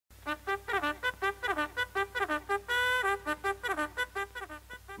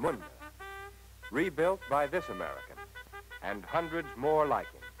Munda, rebuilt by this American and hundreds more like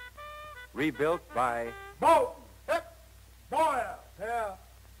him. Rebuilt by Bolton, Hicks, Boyer, here,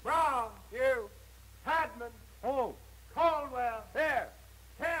 Brown, Hugh, Hadman, Oh, Caldwell, here,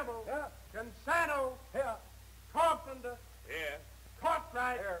 Campbell, here, Consano, here, Carpenter, Here.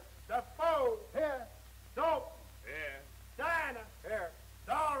 Cartwright, here, Defoe, here, Dalton, Here. Dinah, here,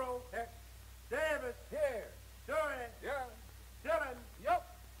 Darrow, here, Davis, here, Dewey, Yeah. Dillon, Yep.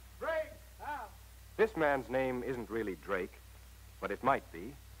 Drake, this man's name isn't really Drake, but it might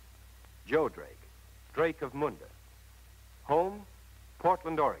be. Joe Drake, Drake of Munda. Home,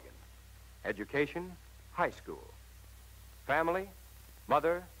 Portland, Oregon. Education, high school. Family,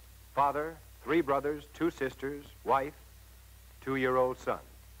 mother, father, 3 brothers, 2 sisters, wife, 2-year-old son.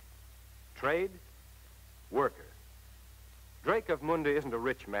 Trade, worker. Drake of Munda isn't a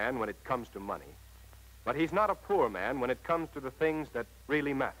rich man when it comes to money, but he's not a poor man when it comes to the things that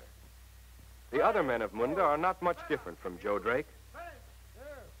really matter. The other men of Munda are not much different from Joe Drake. Banks,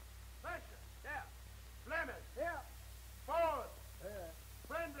 here, Fletcher, yeah, Fleming, here, Ford, here,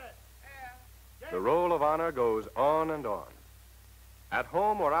 Friendly, here, The roll of honor goes on and on. At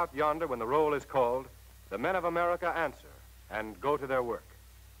home or out yonder when the roll is called, the men of America answer and go to their work.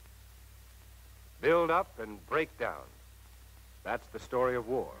 Build up and break down. That's the story of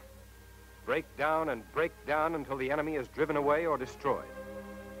war. Break down and break down until the enemy is driven away or destroyed.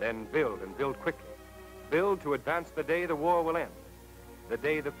 Then build and build quickly. Build to advance the day the war will end, the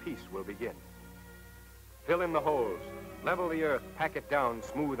day the peace will begin. Fill in the holes, level the earth, pack it down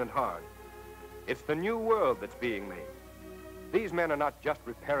smooth and hard. It's the new world that's being made. These men are not just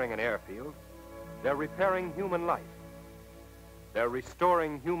repairing an airfield. They're repairing human life. They're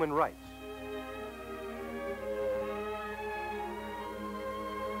restoring human rights.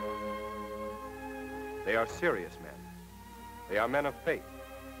 They are serious men. They are men of faith.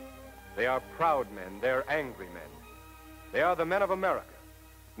 They are proud men. They're angry men. They are the men of America.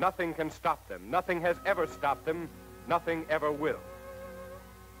 Nothing can stop them. Nothing has ever stopped them. Nothing ever will.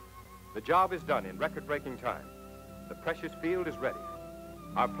 The job is done in record-breaking time. The precious field is ready.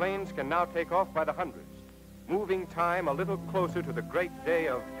 Our planes can now take off by the hundreds, moving time a little closer to the great day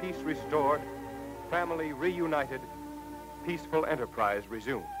of peace restored, family reunited, peaceful enterprise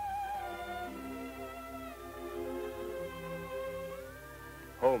resumed.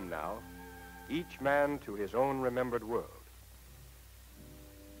 Home now, each man to his own remembered world.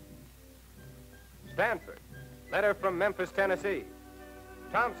 Stanford, letter from Memphis, Tennessee.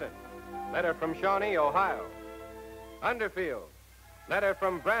 Thompson, letter from Shawnee, Ohio. Underfield, letter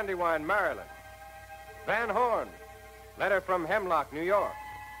from Brandywine, Maryland. Van Horn, letter from Hemlock, New York.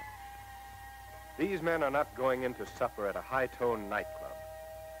 These men are not going in to supper at a high-tone nightclub.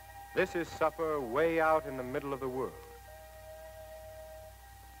 This is supper way out in the middle of the world.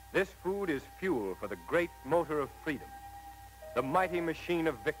 This food is fuel for the great motor of freedom, the mighty machine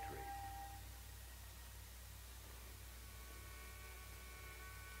of victory.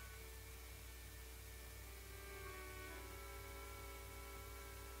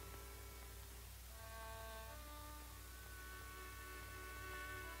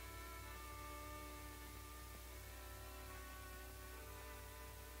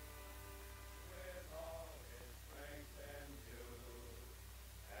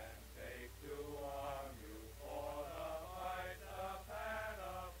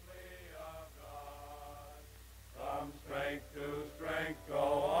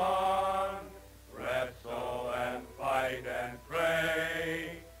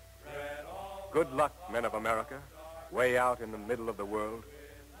 Good luck, men of America, way out in the middle of the world.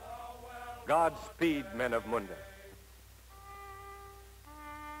 Godspeed, men of Munda.